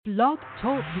Blog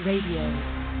Talk Radio.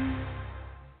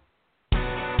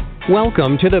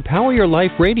 Welcome to the Power Your Life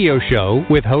radio show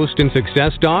with host and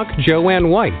success doc Joanne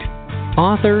White.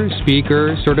 Author,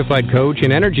 speaker, certified coach,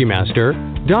 and energy master,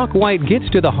 Doc White gets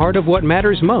to the heart of what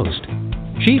matters most.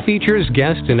 She features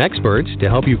guests and experts to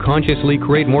help you consciously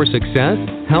create more success,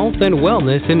 health, and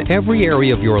wellness in every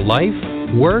area of your life,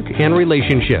 work, and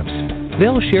relationships.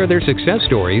 They'll share their success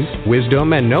stories,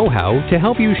 wisdom, and know-how to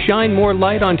help you shine more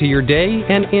light onto your day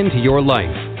and into your life.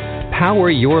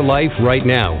 Power your life right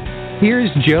now.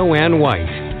 Here's Joanne White.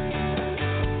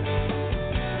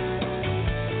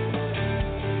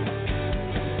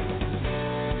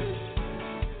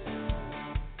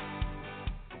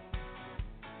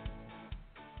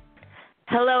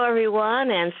 Hello,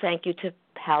 everyone, and thank you to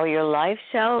Power Your Life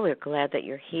show. We're glad that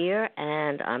you're here,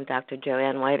 and I'm Dr.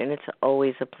 Joanne White, and it's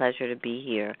always a pleasure to be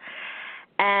here.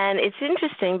 And it's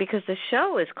interesting because the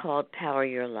show is called Power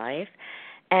Your Life,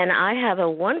 and I have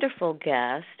a wonderful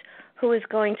guest who is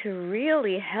going to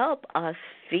really help us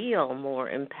feel more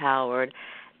empowered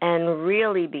and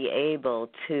really be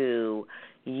able to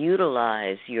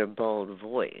utilize your bold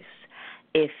voice.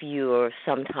 If you're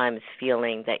sometimes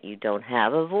feeling that you don't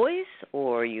have a voice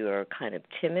or you're kind of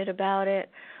timid about it,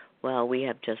 well, we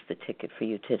have just the ticket for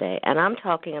you today. And I'm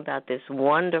talking about this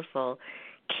wonderful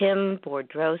Kim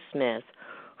Boudreau Smith,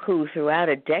 who throughout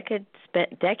a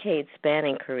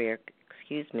decade-spanning career,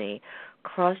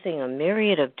 crossing a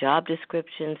myriad of job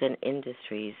descriptions and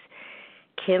industries,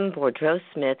 Kim Boudreau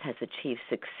Smith has achieved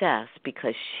success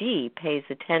because she pays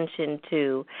attention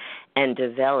to and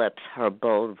develops her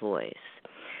bold voice.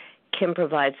 Kim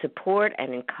provides support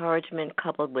and encouragement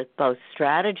coupled with both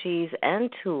strategies and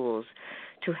tools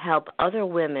to help other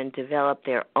women develop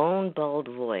their own bold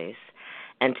voice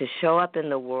and to show up in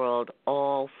the world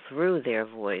all through their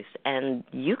voice. And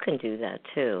you can do that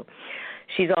too.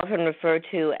 She's often referred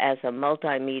to as a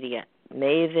multimedia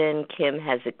maven. Kim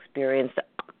has experience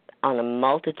on a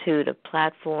multitude of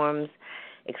platforms,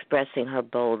 expressing her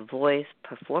bold voice,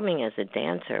 performing as a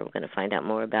dancer. We're going to find out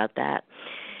more about that.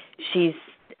 She's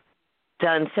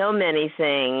done so many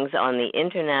things on the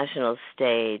international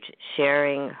stage,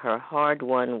 sharing her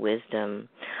hard-won wisdom.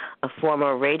 A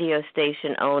former radio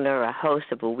station owner, a host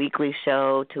of a weekly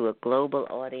show to a global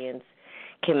audience,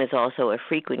 Kim is also a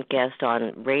frequent guest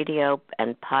on radio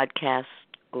and podcasts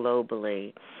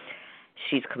globally.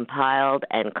 She's compiled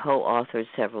and co-authored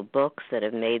several books that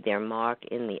have made their mark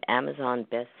in the Amazon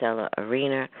bestseller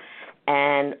arena.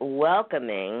 And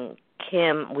welcoming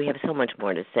Kim, we have so much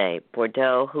more to say.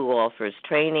 Boudreau, who offers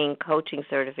training, coaching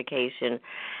certification,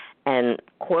 and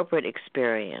corporate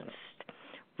experience.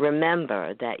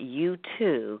 Remember that you,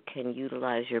 too, can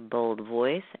utilize your bold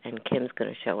voice, and Kim's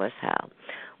going to show us how.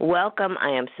 Welcome. I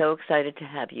am so excited to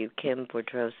have you, Kim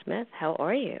Boudreau Smith. How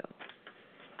are you?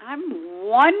 I'm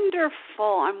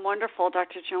wonderful,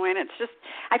 Dr. Joanne. It's just,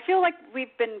 I feel like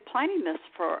we've been planning this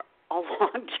for a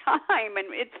long time,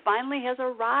 and it finally has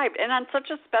arrived, and on such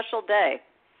a special day.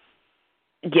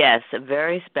 Yes, a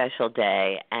very special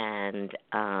day, and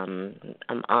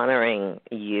I'm honoring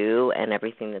you and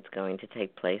everything that's going to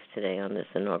take place today on this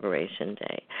inauguration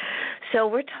day. So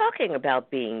we're talking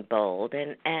about being bold,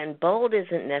 and bold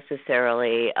isn't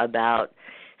necessarily about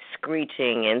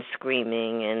screeching and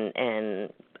screaming and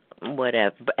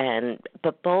whatever,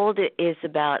 but bold is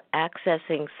about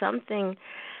accessing something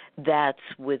that's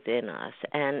within us.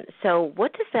 And so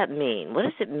what does that mean? What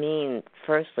does it mean,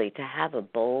 firstly, to have a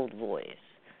bold voice?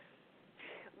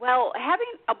 Well,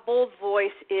 having a bold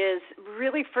voice is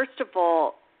really, first of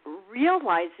all,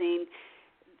 realizing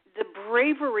the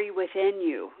bravery within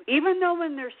you. Even though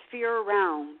when there's fear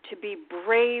around, to be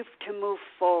brave to move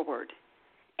forward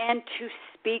and to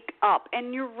speak up.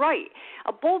 And you're right.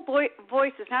 A bold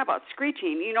voice is not about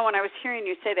screeching. You know, when I was hearing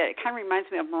you say that, it kind of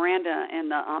reminds me of Miranda in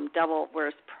the Devil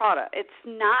Wears Prada. It's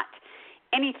not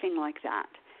anything like that.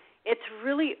 It's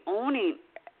really owning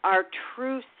our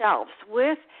true selves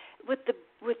with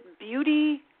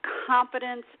beauty,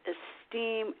 confidence,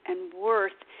 esteem, and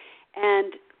worth,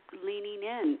 and leaning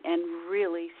in and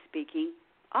really speaking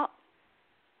up.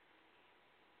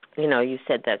 You know, you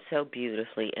said that so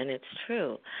beautifully, and it's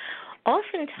true.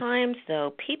 Oftentimes,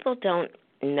 though, people don't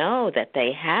know that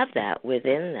they have that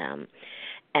within them,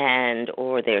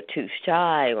 or they're too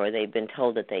shy, or they've been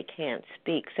told that they can't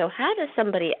speak. So how does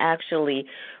somebody actually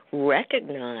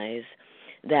recognize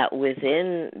that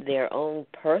within their own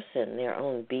person, their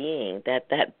own being,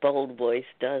 that bold voice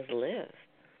does live?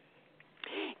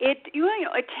 It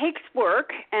takes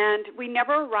work, and we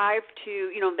never arrive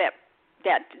to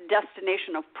that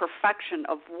destination of perfection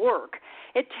of work.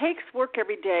 It takes work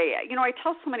every day. You know, I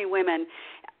tell so many women,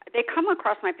 they come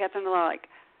across my path and they're like,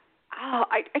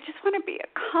 I just want to be a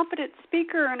confident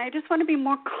speaker, and I just want to be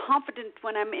more confident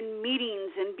when I'm in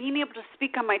meetings and being able to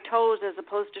speak on my toes as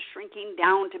opposed to shrinking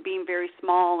down to being very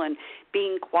small and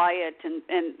being quiet. And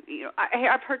you know,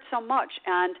 I've heard so much.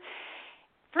 And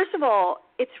first of all,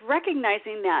 it's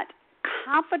recognizing that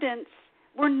confidence,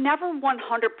 we're never 100%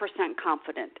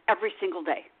 confident every single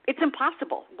day. It's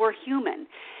impossible. We're human.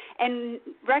 And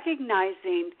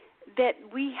recognizing that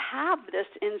we have this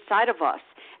inside of us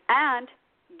and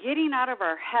getting out of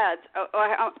our heads.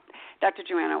 Dr.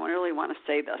 Joanne, I really want to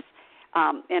say this,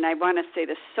 and I want to say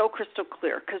this so crystal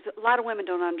clear because a lot of women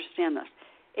don't understand this.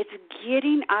 It's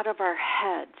getting out of our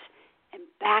heads and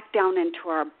back down into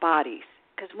our bodies,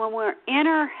 because when we're in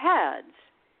our heads,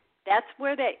 that's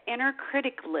where that inner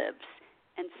critic lives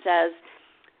and says,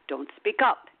 don't speak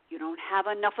up. You don't have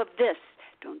enough of this.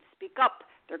 Don't speak up.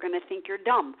 They're going to think you're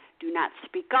dumb. Do not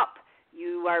speak up.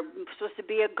 You are supposed to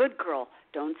be a good girl.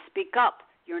 Don't speak up.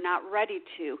 You're not ready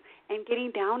to. And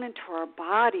getting down into our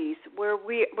bodies where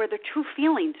the true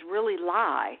feelings really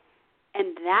lie.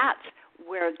 And that's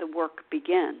where the work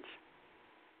begins.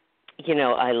 You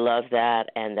know, I love that,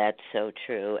 and that's so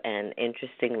true. And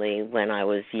interestingly, when I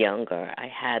was younger, I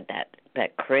had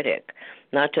that critic,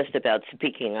 not just about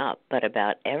speaking up, but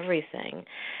about everything.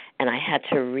 And I had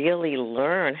to really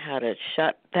learn how to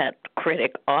shut that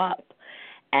critic up.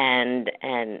 And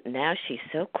now she's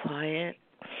so quiet.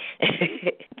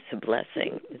 It's a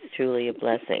blessing. It's truly a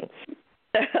blessing.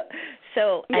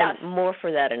 So yes. And more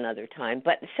for that another time.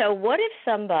 But so what if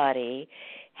somebody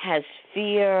has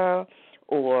fear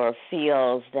or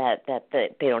feels that they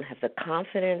don't have the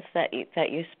confidence that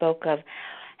you spoke of?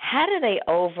 How do they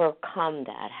overcome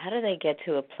that? How do they get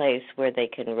to a place where they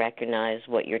can recognize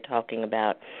what you're talking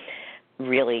about,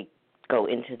 really go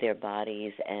into their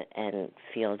bodies and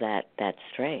feel that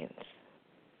strength?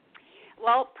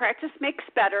 Well, practice makes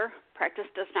better. Practice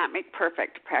does not make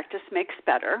perfect. Practice makes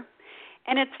better.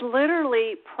 And it's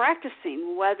literally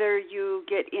practicing whether you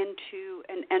get into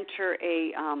and enter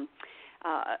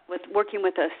with working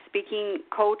with a speaking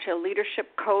coach, a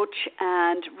leadership coach,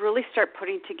 and really start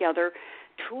putting together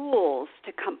tools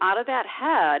to come out of that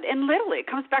head. And literally it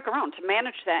comes back around to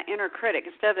manage that inner critic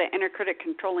instead of that inner critic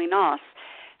controlling us,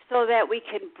 so that we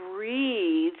can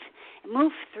breathe,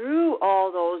 move through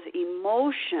all those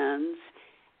emotions,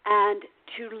 and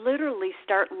to literally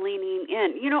start leaning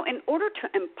in. You know, in order to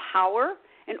empower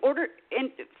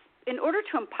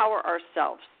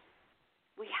ourselves,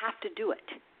 we have to do it.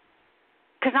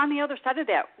 Because on the other side of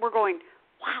that, we're going,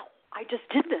 wow, I just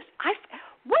did this.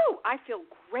 I feel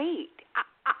great.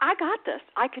 I got this.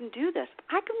 I can do this.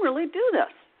 I can really do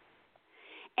this.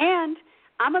 And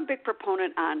I'm a big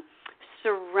proponent on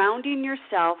surrounding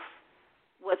yourself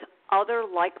with other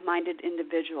like-minded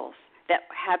individuals that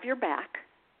have your back,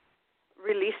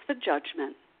 release the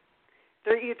judgment.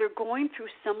 They're either going through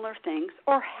similar things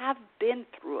or have been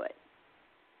through it.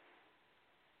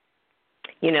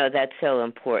 You know, that's so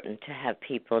important to have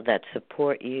people that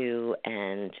support you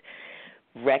and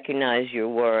recognize your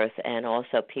worth, and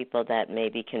also people that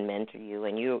maybe can mentor you.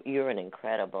 And you're an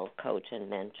incredible coach and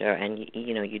mentor, and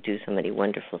you do so many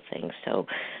wonderful things. So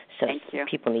Thank you.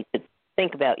 People need to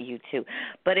think about you too.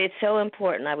 But it's so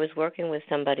important. I was working with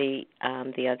somebody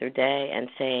the other day and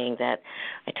saying that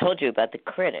I told you about the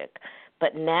critic.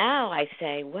 But now I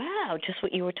say, wow, just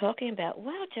what you were talking about.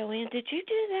 Wow, Joanne, did you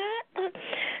do that?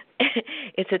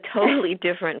 It's a totally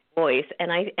different voice, and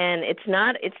it's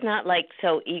not like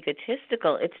so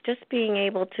egotistical. It's just being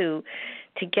able to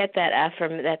get that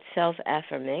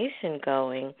self-affirmation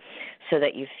going, so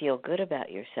that you feel good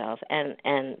about yourself,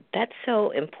 and that's so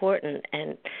important.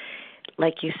 And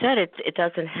like you said, it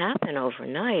doesn't happen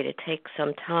overnight. It takes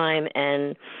some time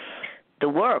and the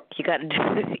work. You got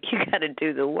to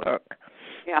do the work.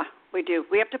 Yeah, we do.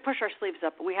 We have to push our sleeves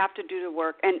up. We have to do the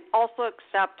work, and also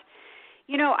accept.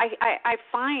 You know, I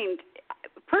find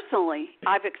personally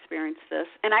I've experienced this,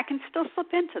 and I can still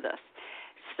slip into this.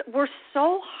 We're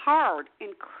so hard and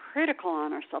critical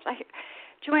on ourselves.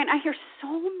 Joanne, I hear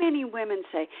so many women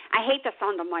say, I hate the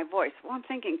sound of my voice. Well, I'm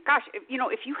thinking, gosh, if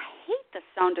you hate the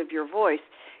sound of your voice,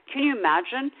 can you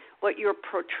imagine what you're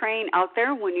portraying out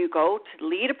there when you go to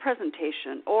lead a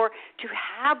presentation or to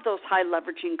have those high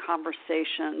leveraging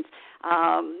conversations,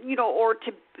 or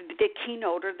to the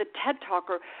keynote or the TED Talk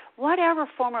or whatever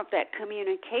form of that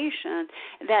communication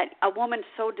that a woman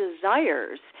so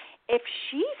desires? If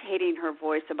she's hating her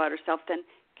voice about herself, then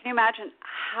can you imagine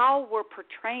how we're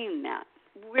portraying that?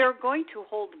 We're going to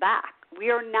hold back.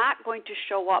 We are not going to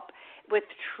show up with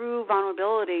true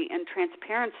vulnerability and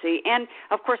transparency. And,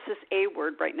 of course, this A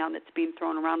word right now that's being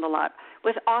thrown around a lot,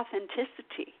 with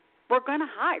authenticity. We're going to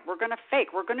hide. We're going to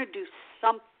fake. We're going to do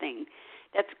something. thing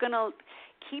that's going to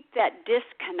keep that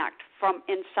disconnect from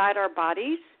inside our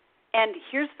bodies. And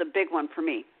here's the big one for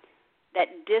me, that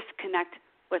disconnect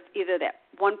with either that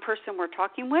one person we're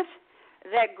talking with,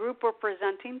 that group we're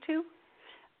presenting to,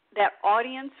 that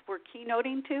audience we're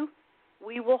keynoting to,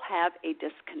 we will have a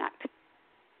disconnect.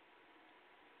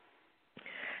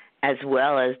 As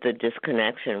well as the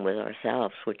disconnection with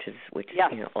ourselves, which is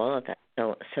yes. All of that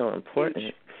so important.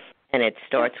 Huge. And it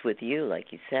starts with you,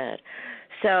 like you said.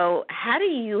 So how do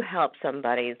you help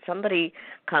somebody? Somebody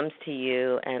comes to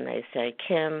you and they say,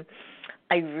 Kim,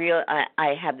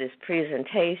 I have this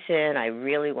presentation. I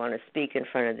really want to speak in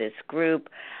front of this group.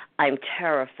 I'm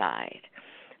terrified.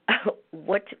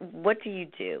 What do you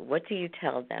do? What do you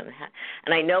tell them?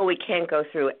 And I know we can't go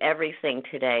through everything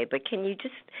today, but can you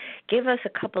just give us a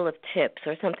couple of tips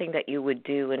or something that you would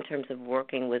do in terms of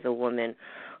working with a woman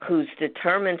who's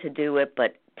determined to do it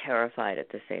but terrified at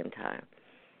the same time?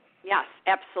 Yes,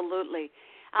 absolutely.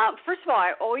 First of all,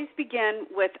 I always begin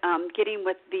with getting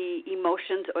with the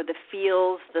emotions or the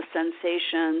feels, the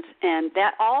sensations, and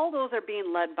that all those are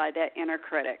being led by that inner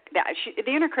critic.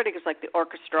 The inner critic is like the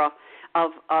orchestra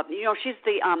of she's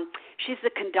the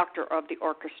conductor of the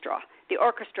orchestra. The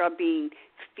orchestra being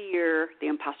fear, the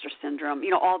imposter syndrome,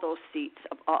 all those seats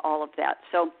of all of that.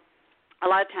 So a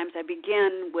lot of times I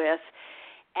begin with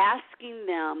asking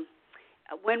them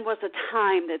when was a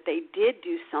time that they did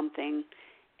do something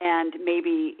and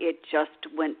maybe it just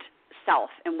went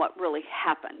south and what really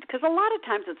happened. Because a lot of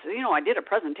times it's, I did a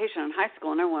presentation in high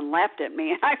school and everyone laughed at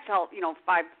me and I felt,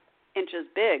 5 inches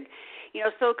big.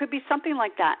 So it could be something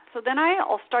like that. So then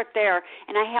I'll start there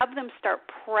and I have them start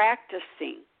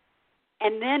practicing.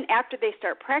 And then after they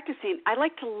start practicing, I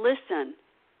like to listen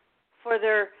for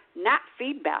their, not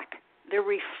feedback, their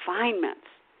refinements.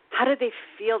 How did they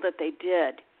feel that they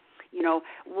did?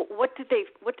 What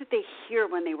did they hear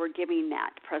when they were giving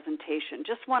that presentation?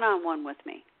 Just one-on-one with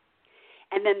me.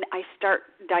 And then I start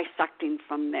dissecting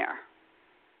from there.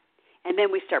 And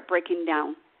then we start breaking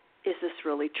down, is this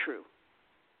really true?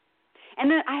 And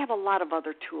then I have a lot of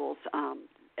other tools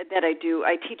that I do.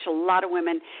 I teach a lot of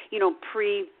women,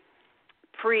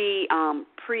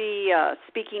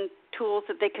 speaking tools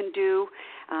that they can do,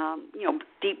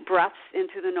 deep breaths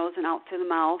into the nose and out through the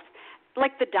mouth.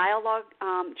 Like the dialogue,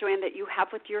 Joanne, that you have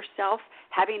with yourself,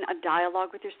 having a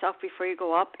dialogue with yourself before you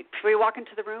go up, before you walk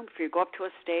into the room, before you go up to a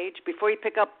stage, before you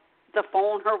pick up the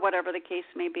phone or whatever the case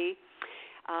may be.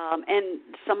 And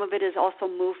some of it is also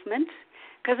movement,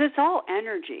 because it's all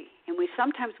energy. And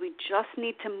sometimes we just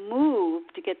need to move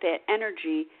to get that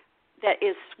energy that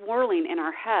is swirling in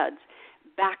our heads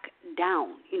back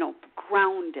down,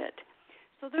 grounded.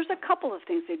 So there's a couple of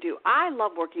things they do. I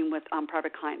love working with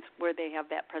private clients where they have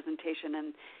that presentation,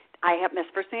 and that's the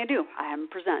first thing I do. I have them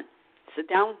present. Sit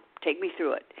down, take me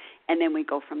through it, and then we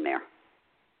go from there.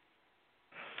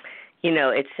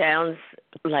 It sounds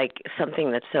like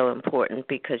something that's so important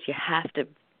because you have to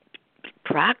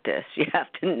practice. You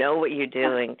have to know what you're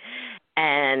doing.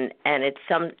 And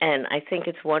I think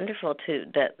it's wonderful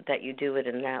that you do it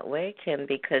in that way, Kim,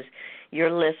 because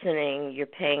you're listening, you're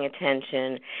paying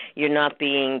attention, you're not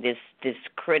being this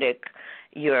critic.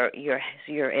 You're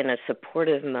in a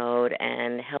supportive mode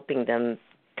and helping them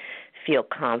feel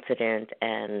confident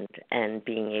and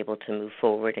being able to move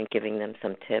forward and giving them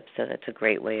some tips. So that's a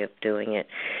great way of doing it.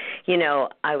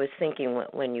 I was thinking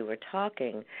when you were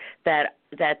talking that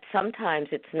sometimes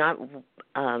it's not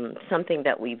something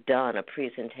that we've done, a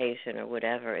presentation or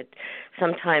whatever.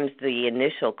 Sometimes the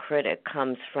initial critic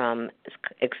comes from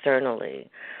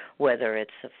externally, whether it's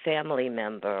a family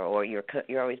member or you're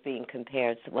always being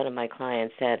compared. So one of my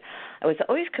clients said, I was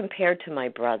always compared to my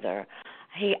brother.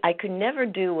 Hey, I could never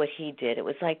do what he did. It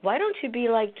was like, why don't you be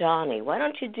like Johnny? Why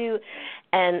don't you do?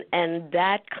 And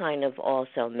that kind of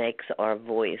also makes our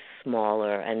voice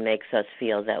smaller and makes us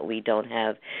feel that we don't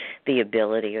have the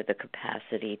ability or the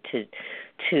capacity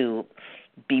to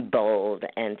be bold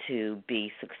and to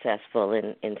be successful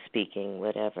in speaking,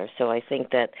 whatever. So I think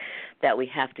that we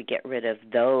have to get rid of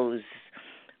those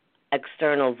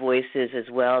external voices as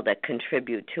well that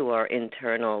contribute to our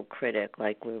internal critic,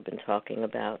 like we've been talking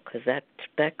about, because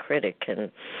that critic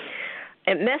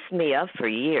it messed me up for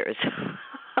years.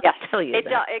 Yes, I'll tell you it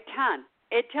that. It can.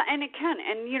 It can,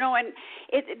 and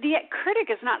the critic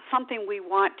is not something we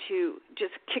want to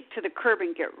just kick to the curb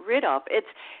and get rid of. It's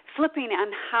flipping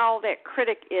on how that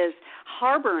critic is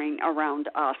harboring around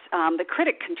us. The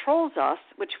critic controls us,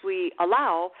 which we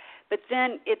allow, but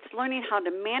then it's learning how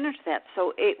to manage that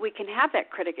so we can have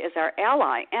that critic as our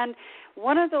ally. And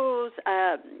one of those,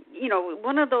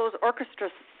 orchestra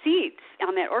seats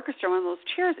on that orchestra, one of those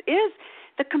chairs, is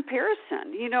the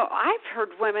comparison. I've heard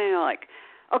women like,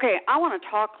 okay, I want to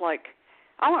talk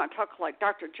like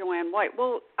Dr. Joanne White.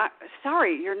 Well,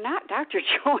 sorry, you're not Dr.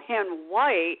 Joanne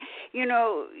White. You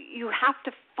know, you have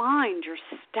to find your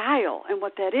style and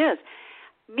what that is.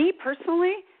 Me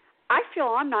personally, I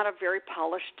feel I'm not a very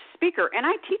polished speaker, and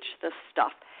I teach this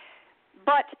stuff.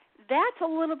 But that's a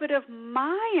little bit of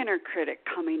my inner critic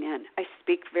coming in. I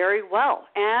speak very well,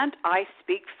 and I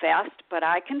speak fast, but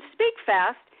I can speak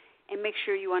fast and make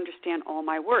sure you understand all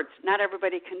my words. Not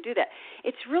everybody can do that.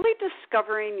 It's really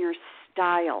discovering your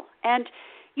style. And,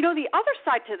 you know, the other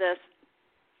side to this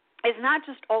is not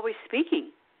just always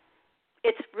speaking.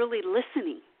 It's really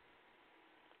listening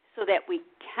so that we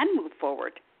can move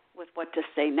forward with what to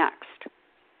say next.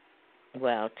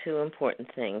 Well, two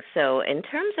important things. So in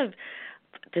terms of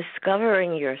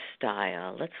discovering your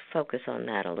style, let's focus on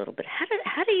that a little bit.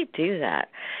 How do you do that?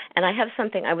 And I have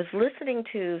something, I was listening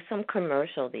to some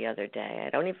commercial the other day. I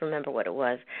don't even remember what it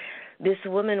was. This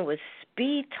woman was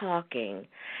speed talking,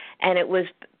 and it was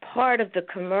part of the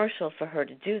commercial for her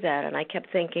to do that. And I kept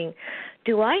thinking,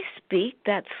 do I speak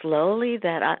that slowly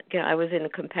that I was in a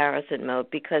comparison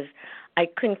mode because I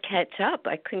couldn't catch up.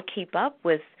 I couldn't keep up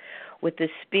with the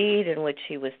speed in which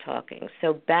she was talking.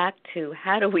 So back to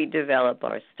how do we develop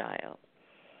our style?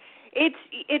 It's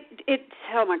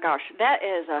oh my gosh, that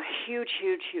is a huge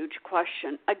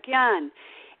question. Again,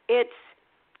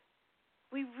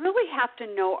 we really have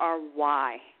to know our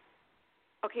why.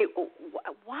 Okay,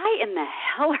 why in the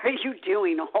hell are you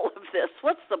doing all of this?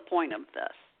 What's the point of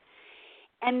this?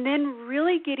 And then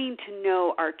really getting to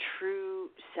know our true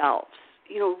selves.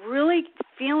 You know, really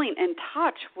feeling in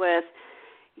touch with,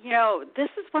 you know, this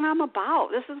is what I'm about.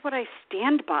 This is what I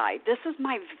stand by. This is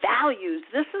my values.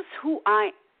 This is who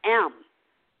I am.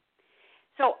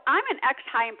 So I'm an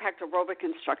ex-high-impact aerobic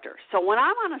instructor. So when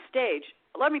I'm on a stage,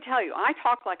 let me tell you, I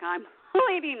talk like I'm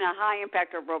leading a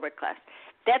high-impact aerobic class.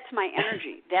 That's my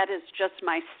energy. That is just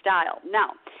my style. Now,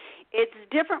 it's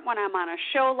different when I'm on a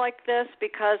show like this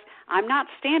because I'm not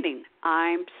standing.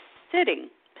 I'm sitting.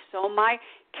 So my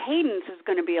cadence is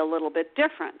going to be a little bit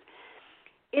different.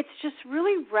 It's just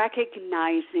really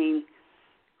recognizing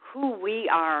who we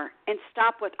are and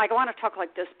stop with, I want to talk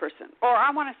like this person, or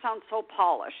I want to sound so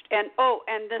polished, and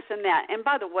this and that. And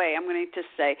by the way, I'm going to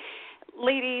just say,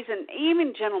 ladies and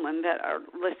even gentlemen that are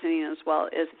listening as well,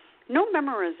 is no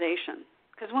memorization.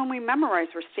 Because when we memorize,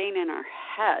 we're staying in our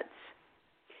heads.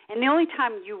 And the only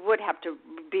time you would have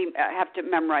to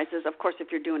memorize is, of course,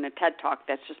 if you're doing a TED Talk.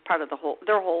 That's just part of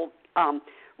their whole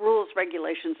rules,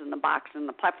 regulations, in the box and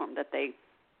the platform that they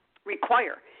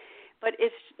require. But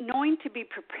it's knowing to be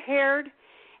prepared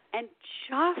and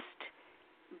just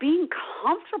being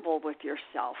comfortable with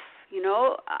yourself. You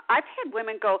know, I've had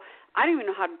women go, I don't even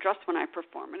know how to dress when I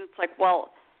perform. And it's like,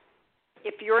 well,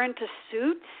 if you're into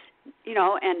suits, you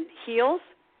know, and heels,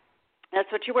 that's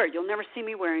what you wear. You'll never see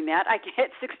me wearing that.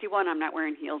 At 61, I'm not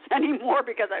wearing heels anymore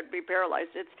because I'd be paralyzed.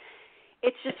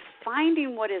 It's just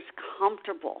finding what is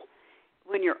comfortable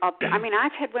when you're up there. I mean,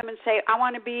 I've had women say, I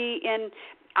want to be in,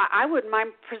 I wouldn't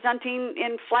mind presenting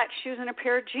in flat shoes and a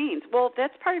pair of jeans. Well, if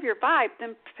that's part of your vibe,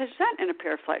 then present in a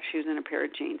pair of flat shoes and a pair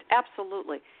of jeans.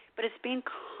 Absolutely. But it's being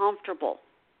comfortable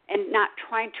and not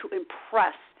trying to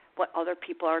impress what other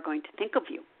people are going to think of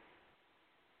you.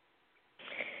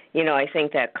 You know, I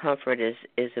think that comfort is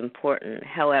important.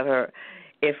 However,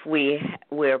 if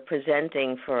we're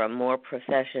presenting for a more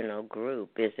professional group,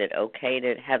 is it okay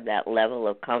to have that level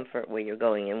of comfort where you're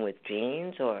going in with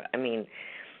jeans? Or, I mean,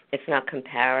 it's not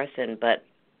comparison, but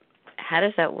how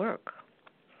does that work?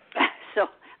 So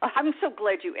I'm so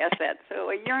glad you asked that. So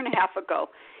a year and a half ago,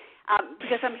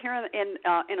 because I'm here in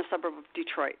a suburb of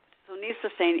Detroit. So needless to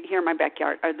say, here in my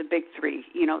backyard are the big three,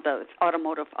 you know, the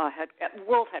automotive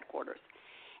world headquarters.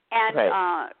 And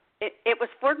right. It was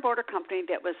Ford Motor Company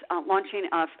that was launching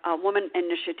a woman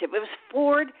initiative. It was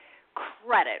Ford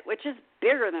Credit, which is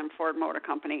bigger than Ford Motor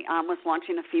Company, was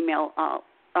launching a female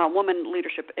woman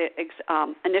leadership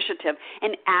initiative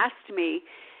and asked me,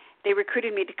 they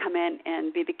recruited me to come in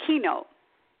and be the keynote.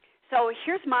 So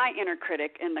here's my inner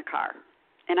critic in the car.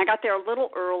 And I got there a little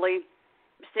early,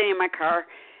 sitting in my car.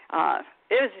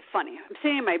 It was funny. I'm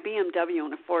sitting in my BMW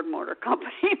in a Ford Motor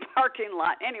Company parking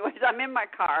lot. Anyways, I'm in my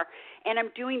car, and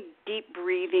I'm doing deep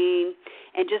breathing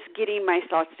and just getting my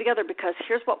thoughts together because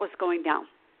here's what was going down.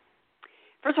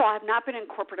 First of all, I have not been in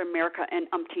corporate America in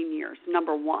umpteen years,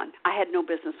 number one. I had no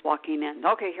business walking in.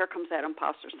 Okay, here comes that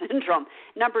imposter syndrome.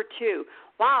 Number two,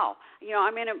 wow, you know,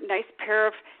 I'm in a nice pair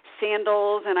of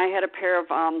sandals, and I had a pair of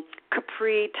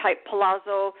capri-type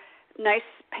palazzo nice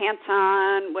pants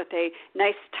on with a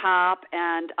nice top,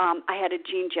 and I had a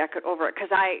jean jacket over it because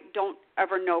I don't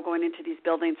ever know going into these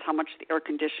buildings how much the air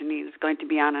conditioning is going to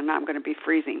be on and I'm going to be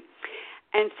freezing.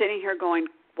 And sitting here going,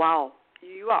 wow,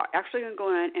 you are actually going to go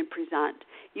in and present.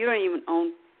 You don't even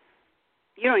own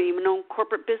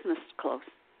corporate business clothes.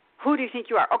 Who do you think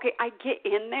you are? Okay, I get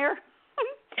in there.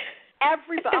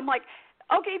 Everybody, I'm like,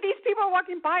 okay, these people are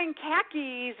walking by in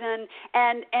khakis,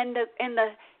 and the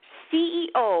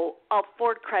CEO of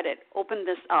Ford Credit opened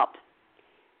this up.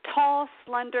 Tall,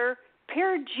 slender,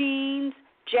 pair of jeans,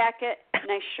 jacket,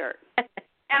 nice shirt. And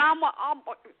I'm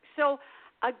so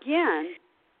again,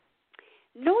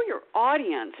 know your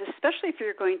audience, especially if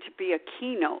you're going to be a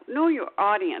keynote. Know your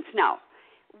audience. Now,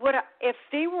 if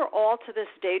they were all to this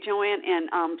day, Joanne, in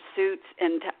suits,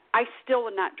 and I still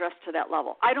would not dress to that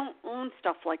level. I don't own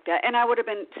stuff like that, and I would have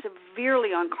been severely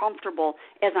uncomfortable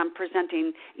as I'm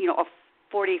presenting, a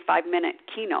 45-minute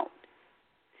keynote.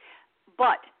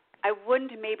 But I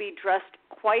wouldn't maybe dressed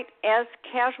quite as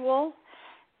casual,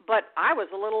 but I was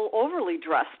a little overly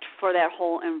dressed for that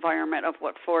whole environment of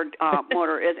what Ford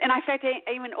Motor is. And in fact, I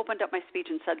even opened up my speech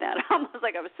and said that. I was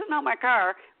like, I was sitting out my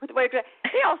car with the way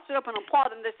they all stood up and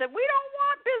applauded, and they said, "We don't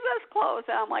want business clothes."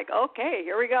 And I'm like, okay,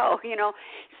 here we go,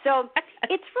 So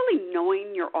it's really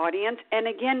knowing your audience, and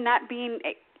again, not being,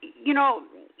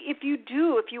 if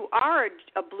you are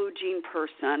a blue jean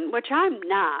person, which I'm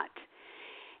not,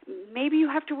 maybe you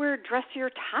have to wear a dressier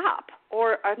top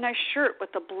or a nice shirt with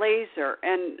a blazer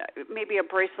and maybe a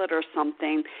bracelet or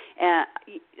something,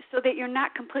 so that you're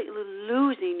not completely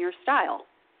losing your style.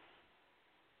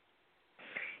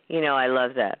 I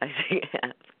love that. I think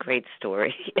that's a great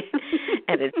story,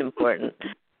 and it's important.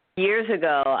 Years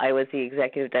ago, I was the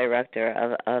executive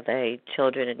director of a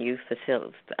children and youth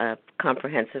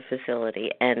comprehensive facility,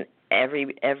 and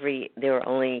there were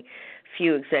only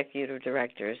few executive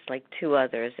directors, like two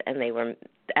others, and they were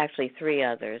actually three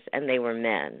others, and they were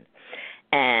men.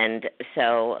 And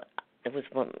so it was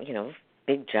one,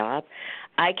 big job.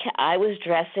 I was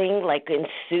dressing like in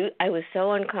suit. I was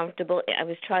so uncomfortable. I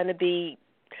was trying to be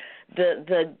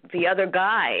the other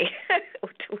guy.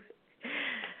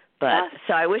 But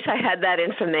so I wish I had that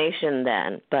information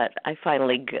then, but I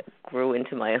finally grew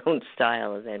into my own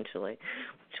style eventually,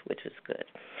 which was good.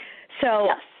 So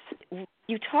yes.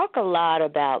 You talk a lot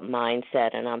about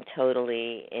mindset, and I'm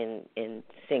totally in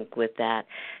sync with that.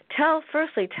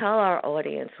 Firstly, tell our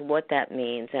audience what that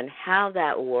means and how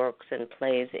that works and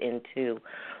plays into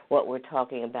what we're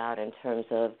talking about in terms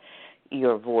of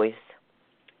your voice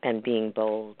and being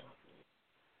bold.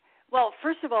 Well,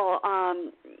 first of all,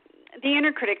 the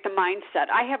inner critic, the mindset,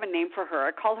 I have a name for her.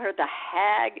 I call her the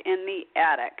hag in the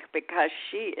attic because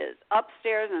she is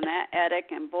upstairs in that attic,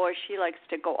 and boy, she likes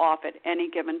to go off at any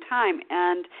given time.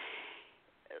 And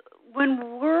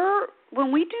when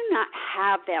we do not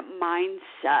have that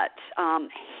mindset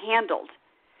handled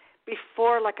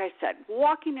before, like I said,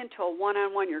 walking into a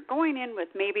one-on-one, you're going in with,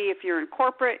 maybe if you're in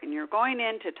corporate and you're going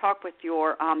in to talk with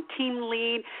your team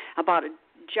lead about a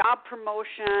job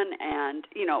promotion and,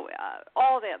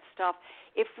 all that stuff.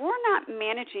 If we're not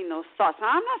managing those thoughts, and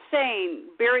I'm not saying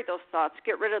bury those thoughts,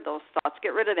 get rid of those thoughts, get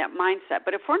rid of that mindset,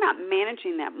 but if we're not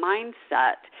managing that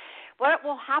mindset, what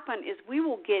will happen is we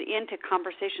will get into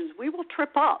conversations. We will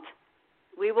trip up.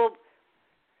 We will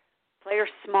play her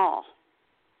small,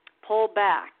 pull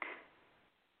back,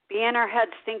 be in our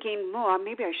heads thinking, well,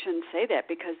 maybe I shouldn't say that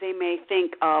because they may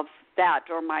think of that,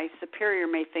 or my superior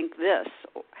may think this.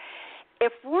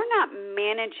 If we're not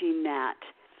managing that,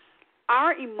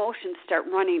 our emotions start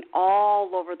running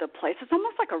all over the place. It's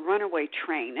almost like a runaway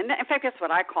train. And in fact, that's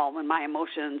what I call when my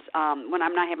emotions, when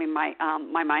I'm not having my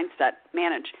mindset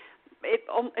managed. It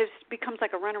becomes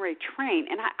like a runaway train.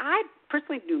 And I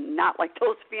personally do not like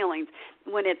those feelings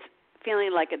when it's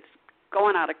feeling like it's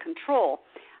going out of control.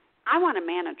 I want to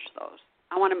manage those.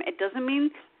 It doesn't mean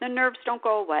the nerves don't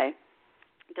go away.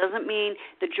 It doesn't mean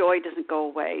the joy doesn't go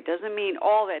away. It doesn't mean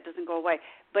all that doesn't go away.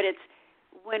 But it's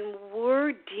when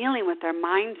we're dealing with our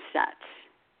mindset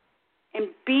and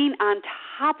being on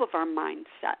top of our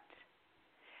mindset,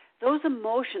 those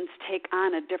emotions take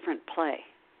on a different play.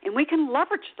 And we can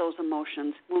leverage those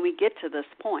emotions when we get to this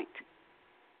point.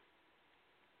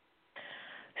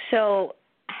 So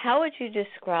how would you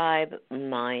describe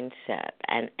mindset?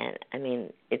 And I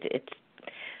mean, it's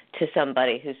to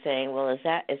somebody who's saying, well, is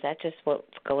that just what's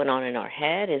going on in our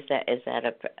head? Is that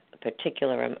a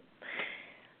particular?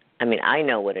 I mean, I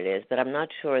know what it is, but I'm not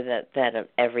sure that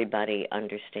everybody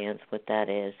understands what that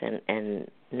is and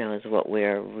knows what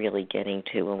we're really getting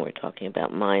to when we're talking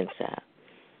about mindset.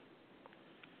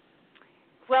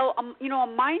 Well, a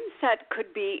mindset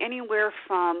could be anywhere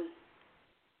from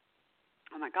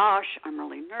oh my gosh, I'm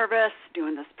really nervous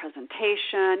doing this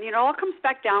presentation. It all comes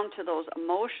back down to those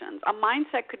emotions. A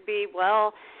mindset could be,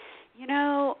 well,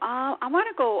 I want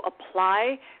to go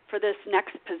apply for this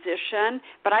next position,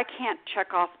 but I can't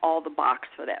check off all the box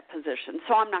for that position,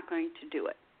 so I'm not going to do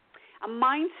it. A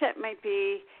mindset might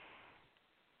be,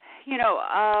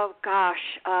 oh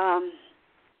gosh, I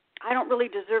don't really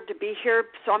deserve to be here,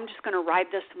 so I'm just going to ride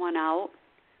this one out.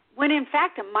 When in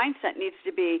fact a mindset needs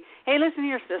to be, hey, listen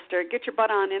here, sister, get your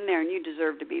butt on in there, and you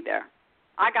deserve to be there.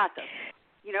 I got this.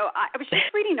 I was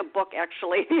just reading a book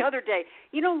actually the other day.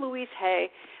 Louise Hay,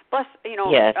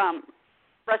 yes.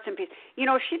 Rest in peace.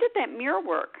 She did that mirror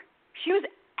work. She was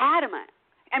adamant.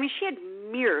 I mean, she had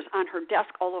mirrors on her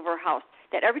desk all over her house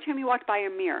that every time you walked by a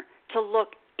mirror, to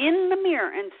look in the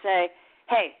mirror and say,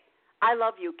 hey, I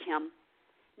love you, Kim.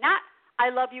 Not, I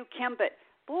love you, Kim, but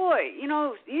boy, you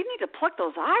need to pluck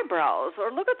those eyebrows,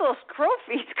 or look at those crow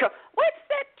feet. What's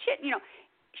that shit?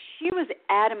 She was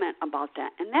adamant about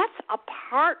that, and that's a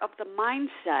part of the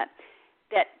mindset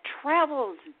that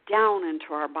travels down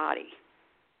into our body.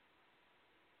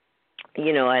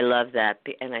 I love that,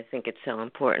 and I think it's so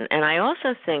important. And I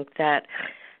also think that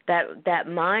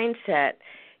mindset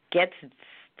gets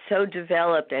so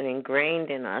developed and ingrained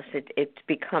in us, it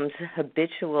becomes a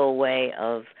habitual way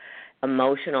of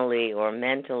emotionally or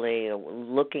mentally or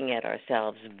looking at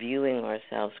ourselves, viewing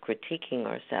ourselves, critiquing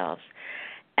ourselves.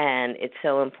 And it's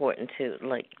so important to,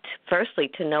 firstly,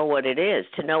 to know what it is,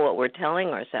 to know what we're telling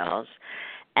ourselves,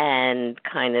 and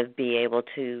kind of be able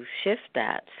to shift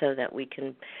that so that we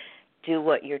can do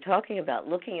what you're talking about,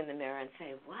 looking in the mirror and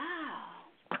say,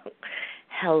 wow,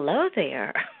 hello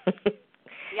there.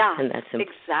 Yeah, and that's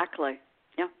exactly.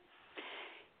 Yeah.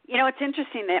 It's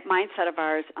interesting, that mindset of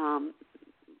ours,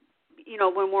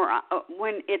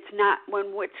 when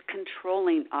it's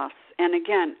controlling us. And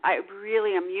again, I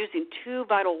really am using two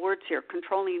vital words here: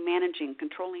 controlling, managing,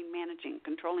 controlling, managing,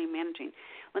 controlling, managing.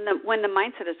 When the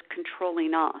mindset is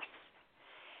controlling us,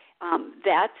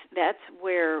 that's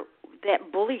where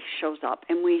that bully shows up,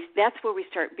 and that's where we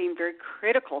start being very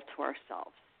critical to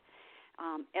ourselves,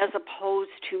 as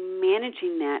opposed to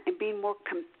managing that and being more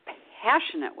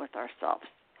compassionate with ourselves.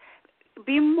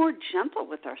 Being more gentle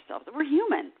with ourselves. We're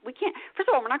human. We can't. First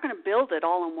of all, we're not going to build it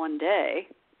all in one day,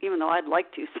 even though I'd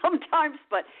like to sometimes,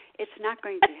 but it's not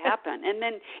going to happen. And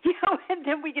then, and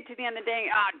then we get to the end of the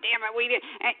day, oh, damn it, we did.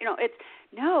 And,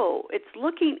 it's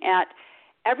looking at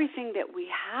everything that we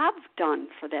have done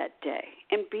for that day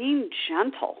and being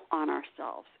gentle on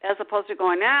ourselves, as opposed to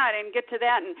going, I didn't get to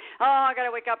that, and I got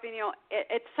to wake up. And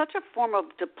it's such a form of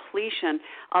depletion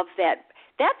of that.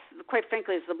 That's, quite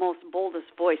frankly, is the most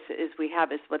boldest voice we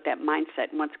have, is with that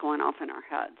mindset and what's going off in our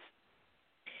heads.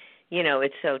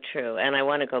 It's so true. And I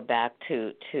want to go back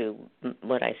to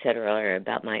what I said earlier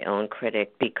about my own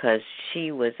critic, because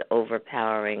she was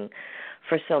overpowering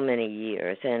for so many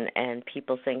years. And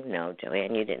people think, no,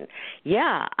 Joanne, you didn't.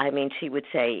 Yeah, I mean, she would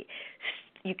say,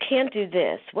 you can't do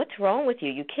this. What's wrong with you?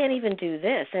 You can't even do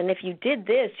this. And if you did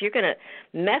this, you're going to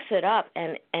mess it up.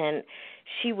 And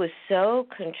she was so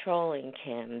controlling,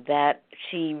 Kim, that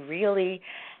she really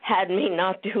had me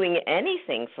not doing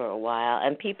anything for a while.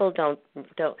 And people don't,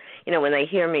 when they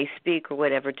hear me speak or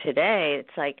whatever today,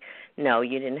 it's like, no,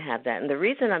 you didn't have that. And the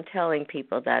reason I'm telling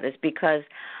people that is because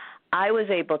I was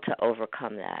able to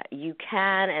overcome that. You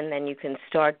can, and then you can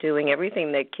start doing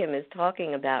everything that Kim is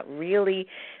talking about, really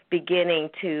beginning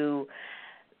to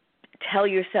tell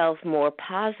yourself more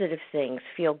positive things,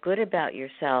 feel good about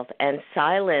yourself, and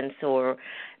silence or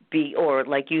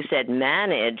like you said,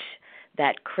 manage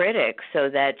that critic so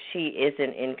that she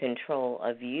isn't in control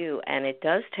of you. And it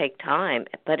does take time,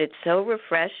 but it's so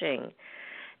refreshing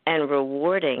and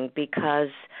rewarding, because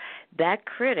that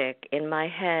critic in my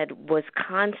head was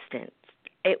constant.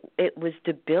 It was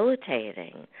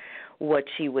debilitating what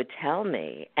she would tell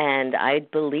me, and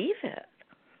I'd believe it.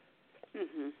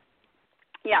 Mm-hmm.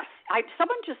 Yes.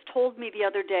 Someone just told me the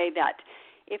other day that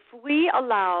if we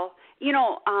allow,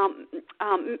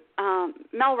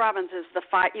 Mel Robbins is the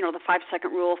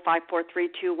 5-second rule, 5, 4, 3,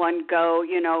 2, 1, go.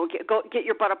 Get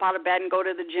your butt up out of bed and go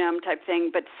to the gym type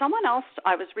thing. But someone else,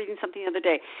 I was reading something the other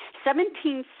day,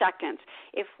 17 seconds.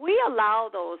 If we allow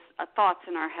those thoughts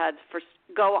in our heads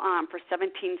go on for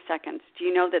 17 seconds, do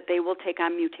you know that they will take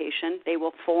on mutation? They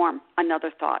will form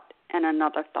another thought and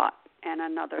another thought and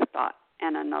another thought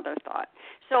and another thought.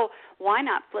 So why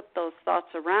not flip those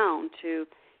thoughts around to,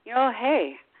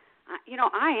 hey,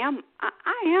 I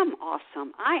am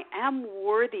awesome. I am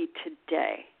worthy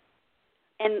today.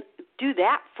 And do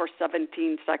that for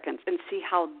 17 seconds and see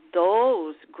how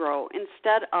those grow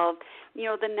instead of,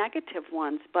 the negative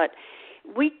ones. But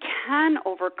we can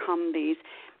overcome these.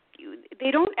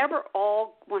 they don't ever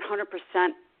all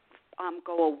 100%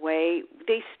 go away.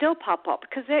 They still pop up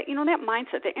because that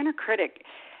mindset, the inner critic,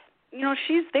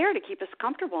 she's there to keep us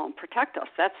comfortable and protect us.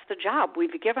 That's the job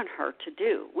we've given her to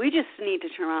do. We just need to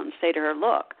turn around and say to her,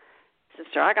 look,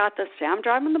 sister, I got this. Say I'm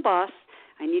driving the bus.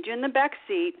 I need you in the back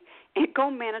seat, and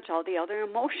go manage all the other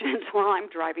emotions while I'm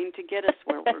driving to get us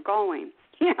where we're going.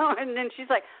 And then she's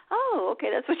like, oh,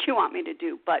 okay, that's what you want me to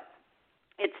do. But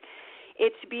I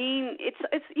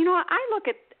look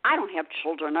at, I don't have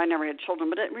children. I never had children,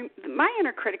 but my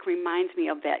inner critic reminds me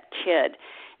of that kid,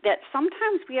 that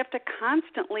sometimes we have to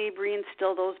constantly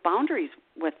reinstill those boundaries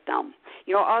with them.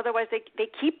 Otherwise they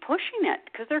keep pushing it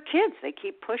because they're kids. They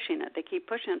keep pushing it.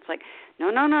 It's like,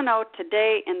 no,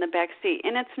 today in the back seat.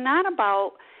 And it's not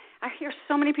about, I hear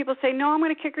so many people say, no, I'm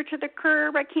going to kick her to the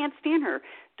curb. I can't stand her.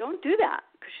 Don't do that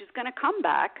because she's going to come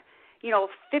back,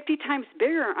 50 times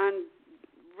bigger on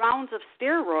rounds of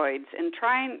steroids, and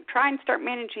try and start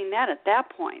managing that at that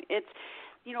point. It's,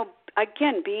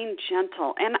 again, being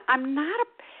gentle. And I'm not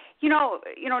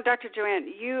Dr. Joanne,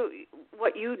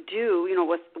 what you do,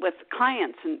 with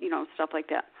clients and, stuff like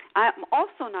that. I'm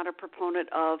also not a proponent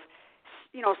of,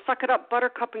 suck it up,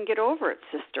 buttercup, and get over it,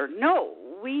 sister. No,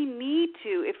 we need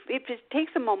to, if it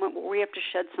takes a moment where we have to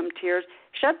shed some tears,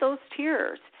 shed those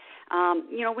tears.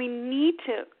 We need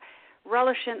to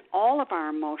relish in all of our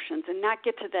emotions and not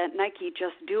get to that Nike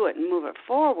just do it and move it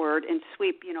forward and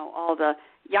sweep, all the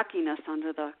yuckiness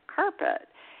under the carpet.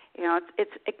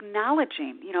 It's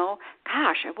acknowledging,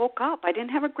 gosh, I woke up. I didn't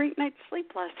have a great night's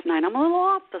sleep last night. I'm a little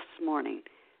off this morning.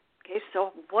 Okay,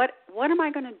 so what am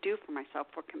I going to do for myself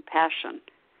for compassion?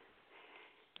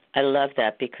 I love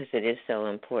that because it is so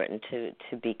important to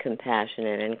be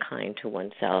compassionate and kind to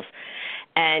oneself.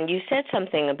 And you said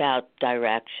something about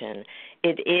direction.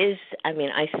 It is,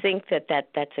 I think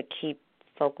that's a key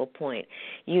focal point.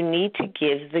 You need to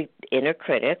give the inner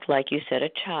critic, like you said, a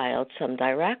child, some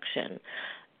direction.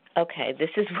 Okay,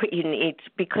 this is what you need,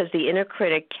 because the inner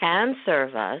critic can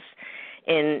serve us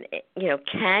and,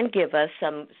 can give us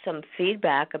some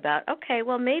feedback about, okay,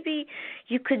 well, maybe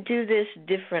you could do this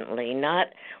differently, not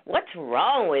what's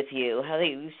wrong with you, how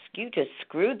you just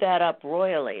screwed that up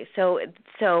royally.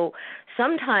 So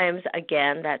sometimes,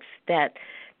 again, that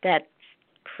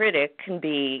critic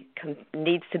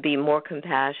needs to be more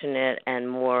compassionate and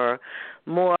more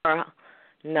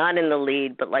not in the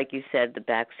lead, but like you said, the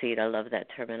back seat. I love that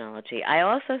terminology. I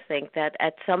also think that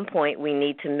at some point we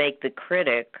need to make the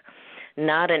critic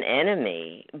not an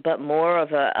enemy, but more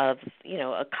of a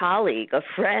colleague, a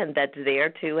friend that's there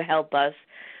to help us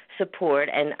support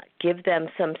and give them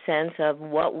some sense of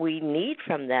what we need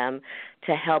from them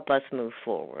to help us move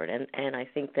forward. And I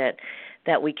think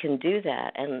that we can do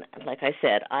that. And like I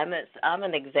said, I'm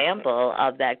an example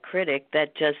of that critic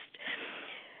that just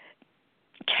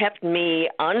kept me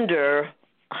under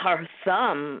our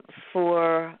thumb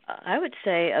for, I would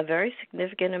say, a very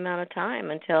significant amount of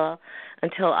time until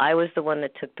I was the one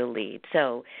that took the lead.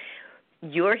 So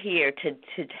you're here to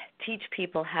teach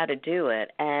people how to do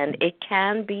it, and it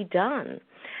can be done.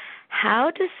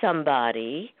 How does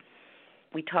somebody,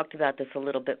 we talked about this a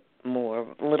little bit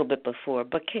before,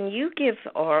 but can you give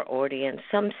our audience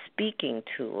some speaking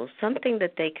tools, something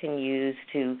that they can use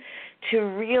to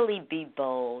really be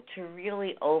bold, to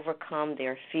really overcome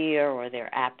their fear or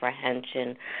their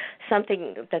apprehension,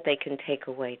 something that they can take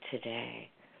away today?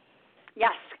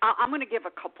 Yes, I'm going to give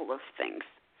a couple of things.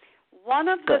 One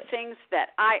of the things that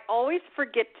I always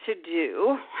forget to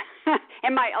do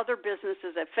in my other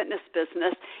businesses, a fitness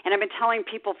business, and I've been telling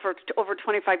people for over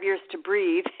 25 years to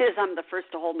breathe, is I'm the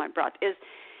first to hold my breath, is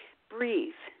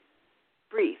breathe.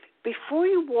 Breathe. Before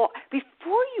you walk,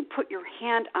 before you put your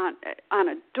hand on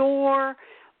a door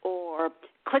or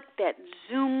click that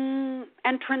Zoom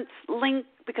entrance link,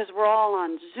 because we're all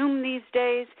on Zoom these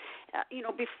days,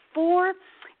 before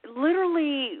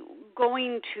literally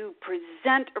going to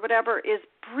present or whatever, is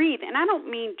breathe. And I don't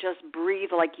mean just breathe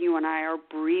like you and I are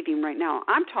breathing right now.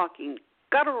 I'm talking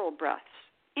guttural breaths,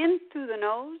 in through the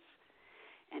nose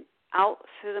and out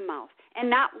through the mouth. And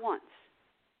not once,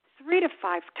 3 to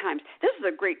 5 times. This is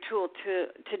a great tool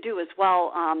to do as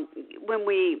well. When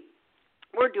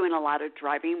we're doing a lot of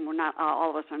driving, we're not,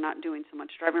 all of us are not doing so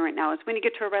much driving right now, is when you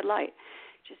get to a red light,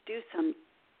 just do some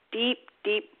deep,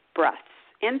 deep breaths.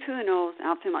 In through the nose,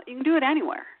 out through the mouth. You can do it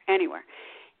anywhere.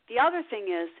 The other thing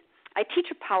is, I teach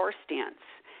a power stance,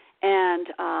 and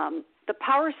the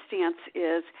power stance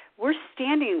is we're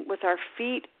standing with our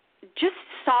feet just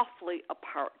softly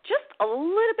apart, just a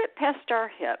little bit past our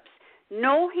hips.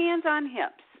 No hands on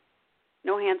hips.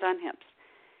 No hands on hips.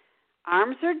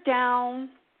 Arms are down,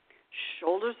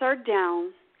 shoulders are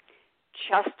down,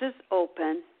 chest is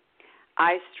open,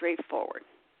 eyes straight forward.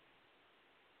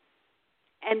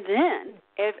 And then,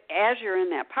 as you're in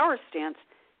that power stance,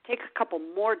 take a couple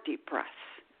more deep breaths.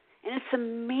 And it's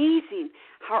amazing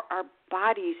how our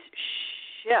bodies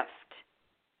shift.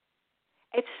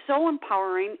 It's so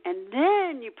empowering. And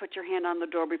then you put your hand on the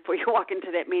door before you walk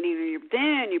into that meeting, or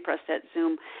then you press that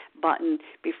Zoom button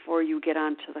before you get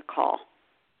onto the call.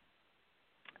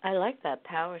 I like that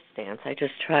power stance. I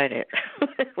just tried it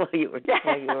while you were.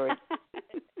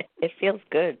 It feels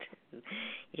good.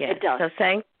 Yes. It does. So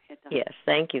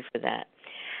thank you for that.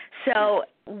 So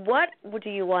what do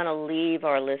you want to leave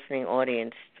our listening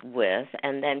audience with,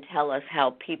 and then tell us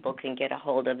how people can get a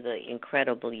hold of the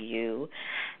incredible you,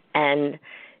 and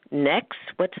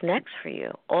what's next for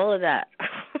you? All of that.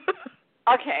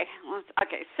 Okay.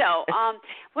 So,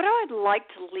 what I would like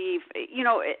to leave,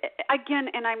 again,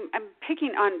 and I'm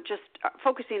picking on just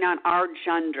focusing on our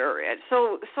gender.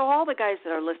 So all the guys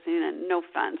that are listening, and no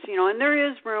offense, and there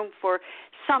is room for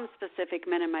some specific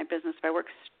men in my business. But I work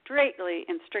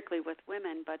strictly with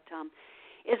women. But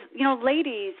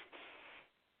ladies,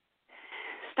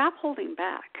 stop holding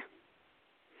back.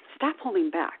 Stop holding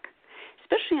back,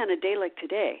 especially on a day like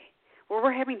today, where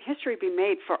we're having history be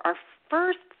made for our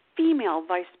first female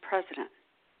vice president,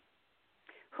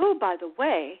 who, by the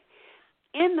way,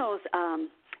 in those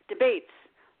debates,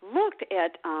 looked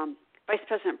at Vice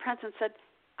President Pence and said,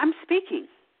 I'm speaking.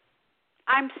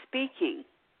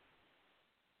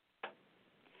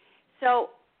 So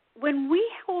when we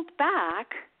hold back,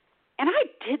 and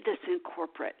I did this in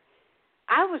corporate,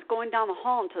 I was going down the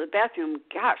hall into the bathroom,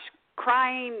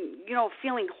 crying,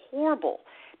 feeling horrible,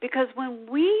 because when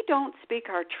we don't speak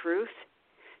our truth,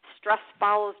 stress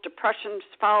follows, depression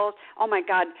follows, oh my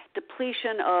God,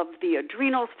 depletion of the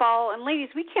adrenals follow. And ladies,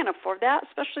 we can't afford that,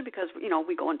 especially because,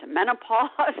 we go into menopause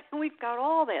and we've got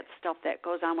all that stuff that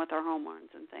goes on with our hormones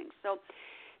and things. So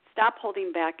stop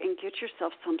holding back and get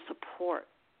yourself some support,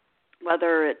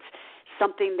 whether it's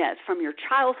something that's from your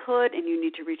childhood and you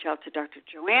need to reach out to Dr.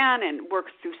 Joanne and work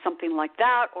through something like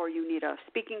that, or you need a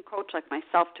speaking coach like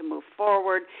myself to move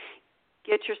forward.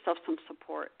 Get yourself some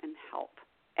support and help.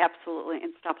 Absolutely,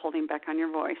 and stop holding back on your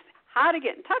voice. How to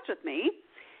get in touch with me?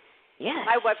 Yes.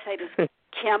 My website is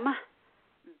Kim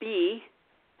B.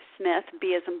 Smith,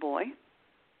 B as in boy.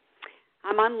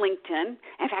 I'm on LinkedIn.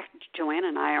 In fact, Joanne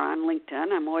and I are on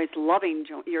LinkedIn. I'm always loving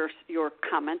your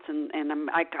comments, and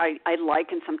I like,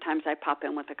 and sometimes I pop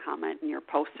in with a comment, and your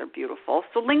posts are beautiful.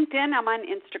 So LinkedIn, I'm on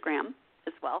Instagram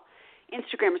as well.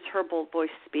 Instagram is Her Bold Voice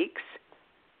Speaks.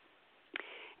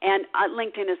 And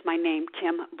LinkedIn is my name,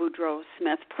 Kim Boudreau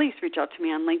Smith. Please reach out to me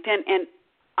on LinkedIn. And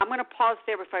I'm going to pause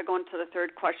there before I go into the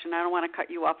third question. I don't want to cut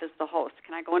you off as the host.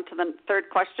 Can I go into the third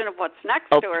question of what's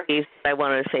next? Please. I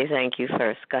wanted to say thank you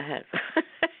first. Go ahead.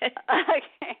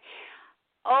 Okay.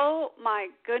 Oh, my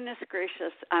goodness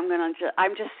gracious. I'm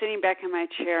just sitting back in my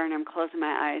chair, and I'm closing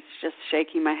my eyes, just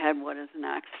shaking my head. What is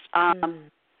next?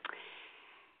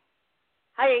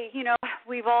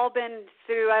 We've all been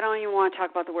through, I don't even want to talk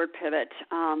about the word pivot.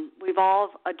 We've all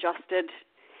adjusted.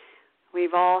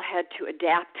 We've all had to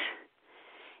adapt.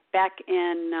 Back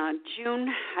in June,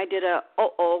 I did a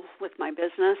with my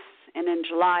business, and in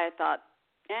July I thought,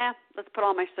 let's put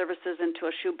all my services into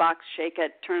a shoebox, shake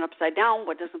it, turn it upside down.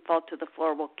 What doesn't fall to the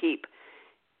floor will keep.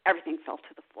 Everything fell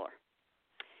to the floor.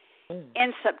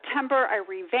 In September, I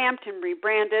revamped and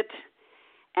rebranded,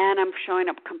 and I'm showing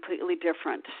up completely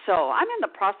different. So I'm in the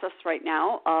process right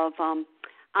now of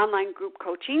online group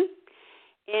coaching.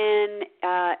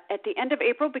 At the end of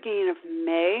April, beginning of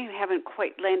May, I haven't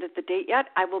quite landed the date yet,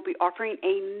 I will be offering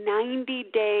a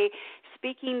 90-day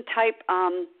speaking type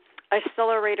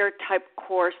accelerator type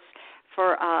course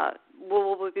for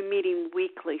we'll be meeting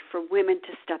weekly for women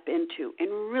to step into and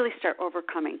really start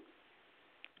overcoming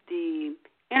the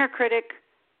inner critic,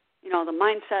 the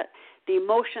mindset, the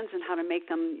emotions, and how to make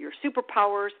them your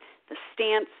superpowers, the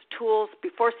stance, tools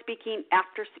before speaking,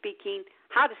 after speaking,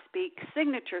 how to speak,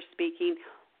 signature speaking,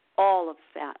 all of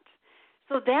that.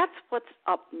 So that's what's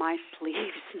up my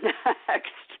sleeves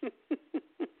next.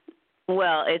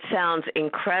 Well, it sounds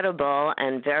incredible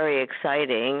and very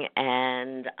exciting,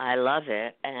 and I love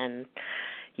it. And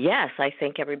yes, I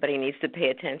think everybody needs to pay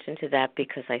attention to that,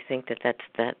 because I think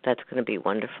that's going to be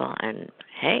wonderful. And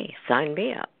hey, sign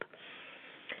me up.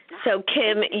 So,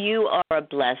 Kim, you are a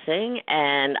blessing,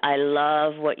 and I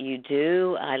love what you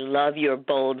do. I love your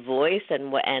bold voice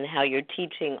and how you're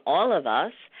teaching all of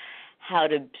us how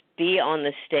to be on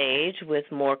the stage with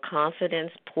more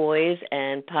confidence, poise,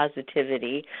 and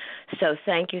positivity. So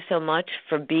thank you so much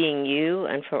for being you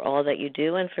and for all that you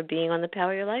do and for being on the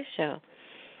Power Your Life show.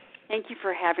 Thank you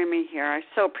for having me here. I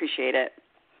so appreciate it.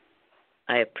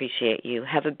 I appreciate you.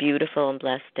 Have a beautiful and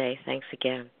blessed day. Thanks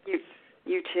again.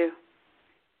 You too.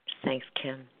 Thanks,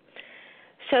 Kim.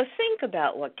 So think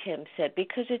about what Kim said,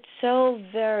 because it's so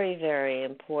very, very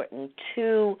important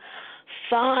to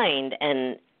find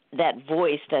that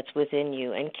voice that's within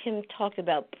you. And Kim talked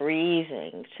about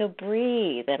breathing. So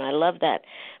breathe. And I love that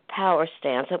power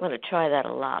stance. I'm going to try that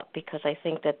a lot, because I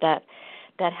think that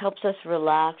helps us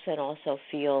relax and also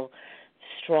feel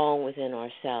strong within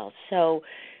ourselves. So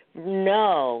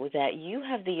know that you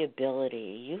have the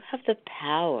ability, you have the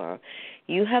power,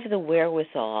 you have the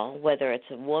wherewithal, whether it's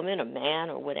a woman, a man,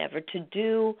 or whatever, to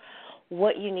do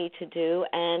what you need to do.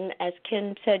 And as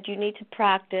Kim said, you need to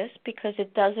practice, because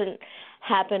it doesn't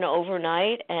happen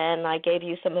overnight. And I gave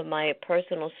you some of my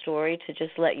personal story to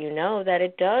just let you know that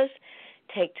it does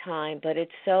take time, but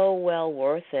it's so well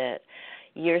worth it.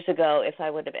 Years ago, if I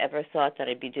would have ever thought that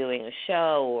I'd be doing a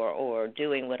show or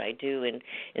doing what I do in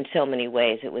so many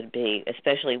ways, it would be,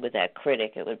 especially with that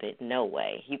critic, it would be, no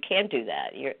way. You can't do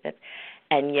that.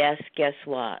 And yes, guess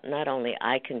what? Not only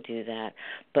I can do that,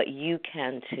 but you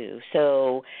can too.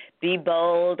 So be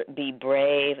bold, be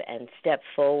brave, and step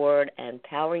forward and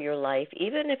power your life,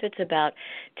 even if it's about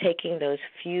taking those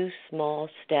few small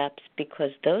steps,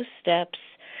 because those steps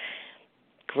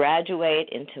graduate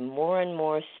into more and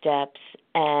more steps,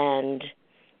 and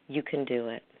you can do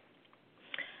it.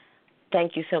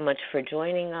 Thank you so much for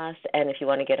joining us. And if you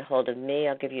want to get a hold of me,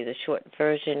 I'll give you the short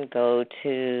version. Go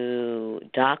to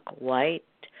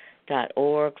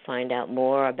docwhite.org, find out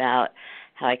more about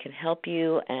how I can help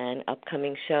you and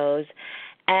upcoming shows.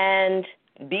 And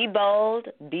be bold,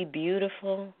 be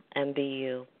beautiful, and be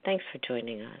you. Thanks for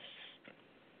joining us.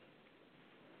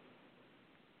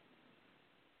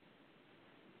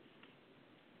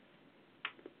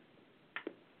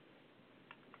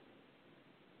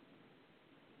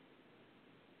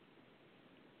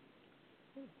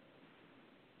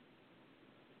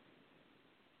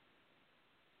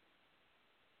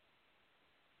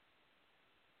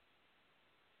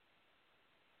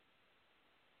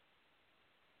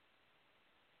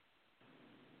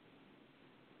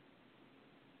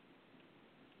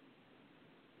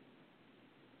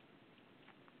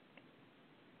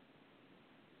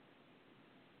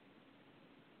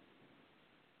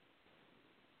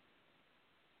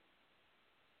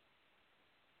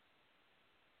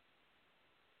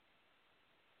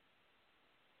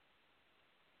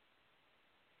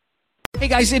 Hey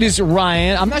guys, it is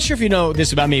Ryan. I'm not sure if you know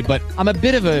this about me, but I'm a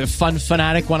bit of a fun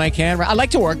fanatic when I can. I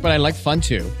like to work, but I like fun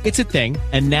too. It's a thing.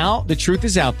 And now the truth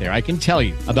is out there. I can tell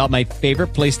you about my favorite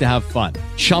place to have fun.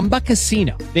 Chumba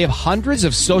Casino. They have hundreds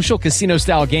of social casino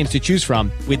style games to choose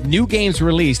from, with new games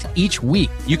released each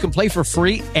week. You can play for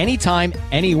free anytime,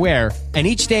 anywhere. And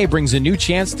each day brings a new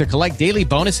chance to collect daily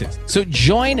bonuses. So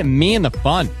join me in the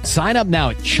fun. Sign up now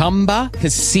at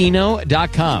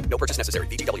ChumbaCasino.com. No purchase necessary.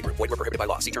 VGW Group. Void where prohibited by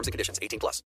law. See terms and conditions. 18+.